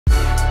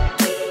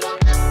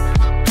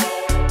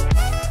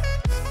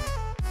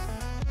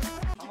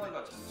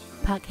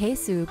Park Hae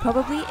Soo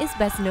probably is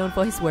best known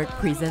for his work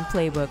Prison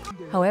Playbook.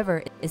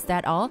 However, is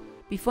that all?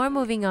 Before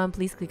moving on,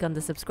 please click on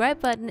the subscribe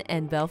button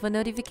and bell for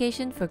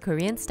notification for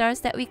Korean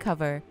stars that we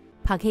cover.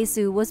 Park Hae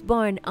Soo was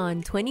born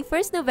on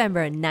 21st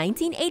November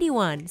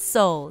 1981,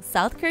 Seoul,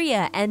 South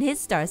Korea, and his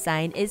star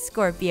sign is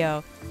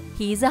Scorpio.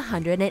 He's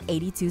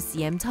 182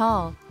 cm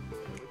tall.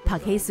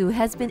 Park Hae Soo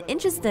has been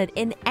interested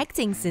in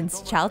acting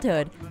since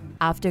childhood.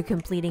 After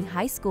completing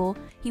high school,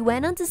 he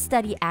went on to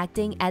study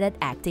acting at an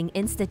acting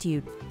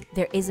institute.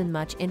 There isn't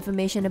much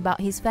information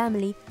about his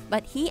family,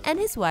 but he and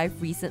his wife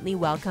recently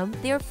welcomed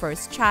their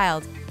first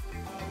child.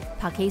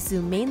 Park Hae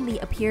Soo mainly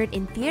appeared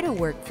in theater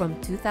work from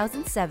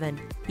 2007.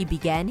 He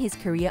began his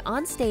career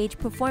on stage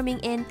performing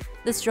in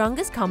The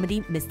Strongest Comedy,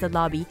 Mr.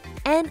 Lobby,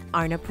 and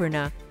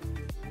Annapurna.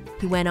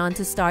 He went on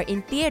to star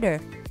in theater,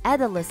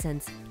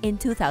 Adolescence, in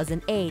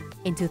 2008.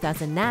 In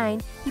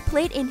 2009, he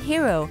played in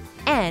Hero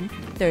and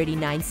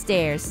 39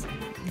 Stairs.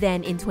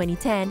 Then in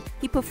 2010,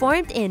 he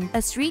performed in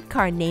A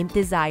Streetcar Named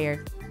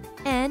Desire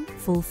and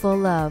Fool for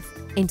Love.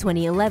 In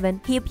 2011,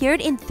 he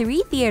appeared in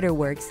 3 theater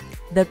works,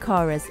 The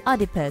Chorus,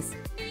 Oedipus,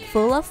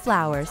 Full of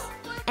Flowers,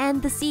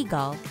 and The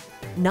Seagull.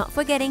 Not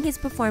forgetting his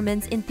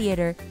performance in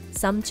theater,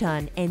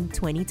 Samcheon, in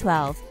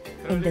 2012.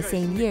 In the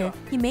same year,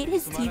 he made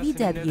his TV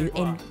debut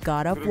in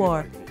God of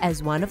War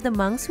as one of the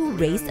monks who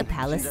raised a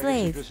palace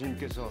slave.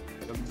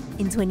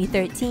 In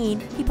 2013,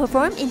 he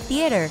performed in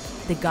theater,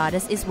 The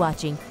Goddess is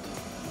Watching,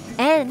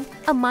 and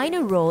a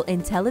minor role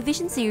in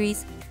television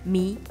series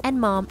Me and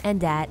Mom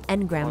and Dad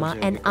and Grandma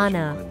and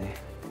Anna.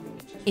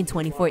 In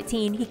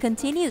 2014, he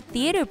continued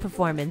theater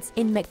performance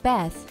in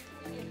Macbeth,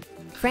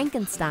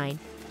 Frankenstein,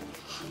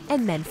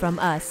 and Men from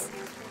Us.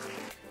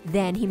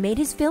 Then he made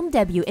his film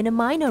debut in a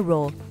minor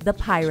role, The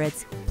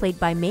Pirates, played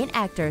by main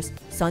actors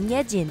So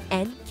Yea Ji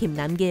and Kim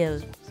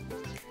Nam-gil.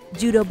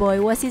 Judo Boy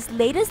was his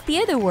latest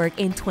theater work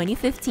in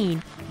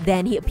 2015.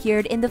 Then he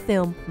appeared in the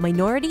film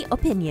Minority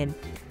Opinion.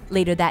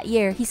 Later that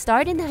year, he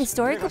starred in the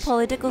historical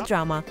political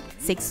drama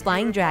Six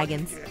Flying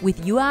Dragons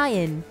with Yoo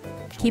Ah-in,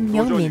 Kim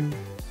Young-min,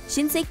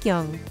 Shin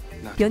Se-kyung,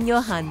 Byun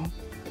Yo-han,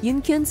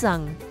 Yoon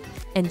Kyun-sung,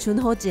 and Chun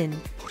Ho-jin.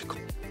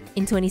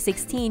 In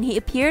 2016, he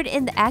appeared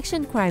in the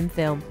action crime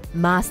film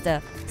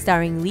Master,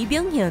 starring Lee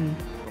Byung-hyun,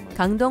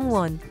 Kang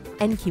Dong-won,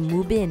 and Kim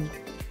Woo-bin.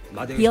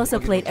 He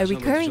also played a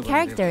recurring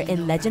character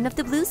in Legend of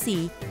the Blue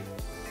Sea.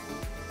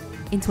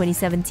 In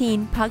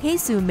 2017, Park Hae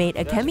Soo made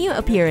a cameo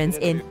appearance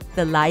in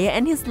The Liar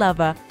and His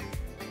Lover.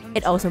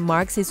 It also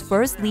marks his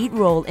first lead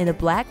role in the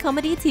black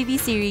comedy TV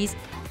series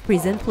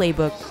Prison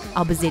Playbook,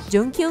 opposite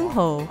Jung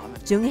Kyung-ho,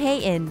 Jung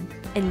Hae-in,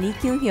 and Lee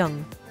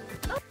Kyu-hyung.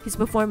 His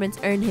performance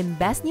earned him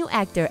Best New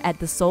Actor at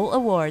the Seoul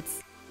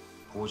Awards.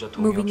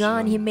 Moving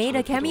on, he made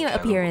a cameo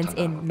appearance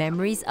in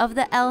Memories of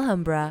the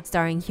Alhambra,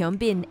 starring Hyun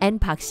Bin and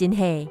Park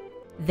Shin-hye.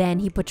 Then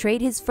he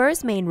portrayed his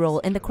first main role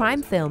in the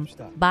crime film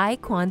By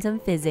Quantum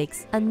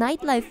Physics, a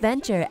nightlife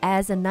venture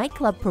as a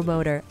nightclub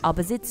promoter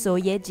opposite So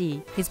Yea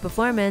Ji. His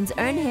performance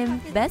earned him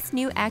Best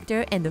New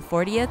Actor in the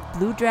 40th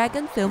Blue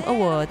Dragon Film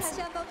Awards.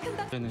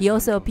 He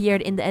also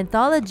appeared in the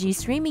anthology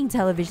streaming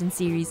television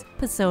series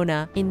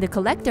Persona in the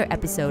Collector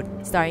episode,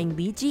 starring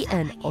Lee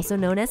Ji-eun, also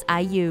known as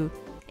IU.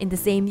 In the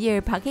same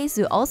year, Park Hae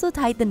Soo also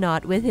tied the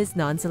knot with his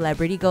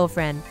non-celebrity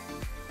girlfriend.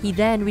 He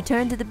then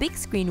returned to the big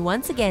screen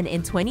once again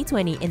in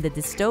 2020 in the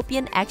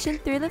dystopian action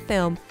thriller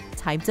film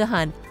Time to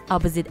Hunt,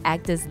 opposite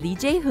actors Lee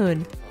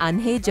Jae-hoon, An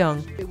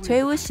Hae-jung,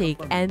 Choi Woo-sik,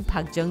 and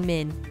Park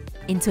Jung-min.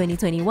 In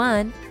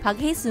 2021, Park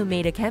Hae Soo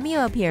made a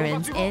cameo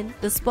appearance in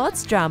the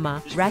sports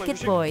drama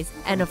Racket Boys,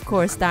 and of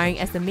course starring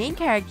as the main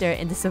character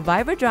in the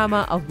survivor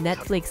drama of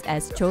Netflix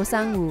as Cho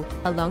Sang Woo,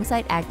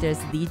 alongside actors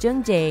Lee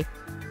Jung-jae,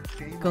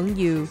 Gong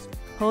Yoo,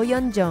 Ho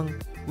Yeon-jung,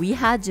 Wee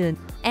Ha-jun,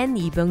 and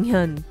Lee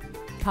Byung-hyun.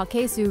 Park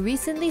Hae Soo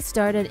recently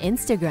started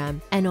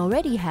Instagram and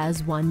already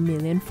has 1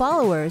 million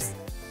followers.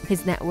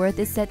 His net worth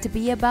is said to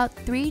be about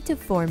 $3 to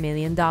 $4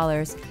 million.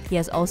 He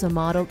has also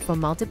modeled for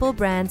multiple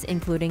brands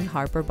including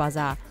Harper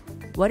Bazaar.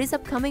 What is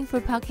upcoming for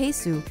Park Hae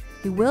Soo?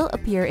 He will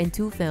appear in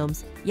 2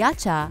 films,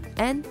 Yacha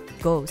and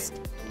Ghost,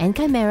 and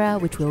Chimera,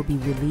 which will be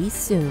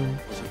released soon.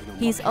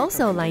 He is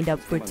also lined up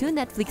for 2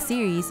 Netflix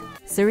series,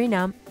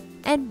 Suriname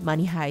and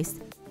Money Heist,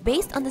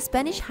 based on the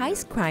Spanish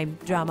heist crime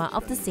drama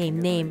of the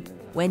same name.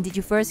 When did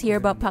you first hear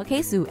about Park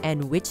Hae Soo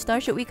and which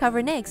star should we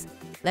cover next?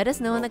 Let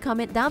us know in the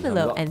comment down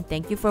below, and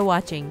thank you for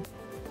watching.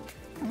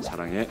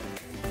 사랑해.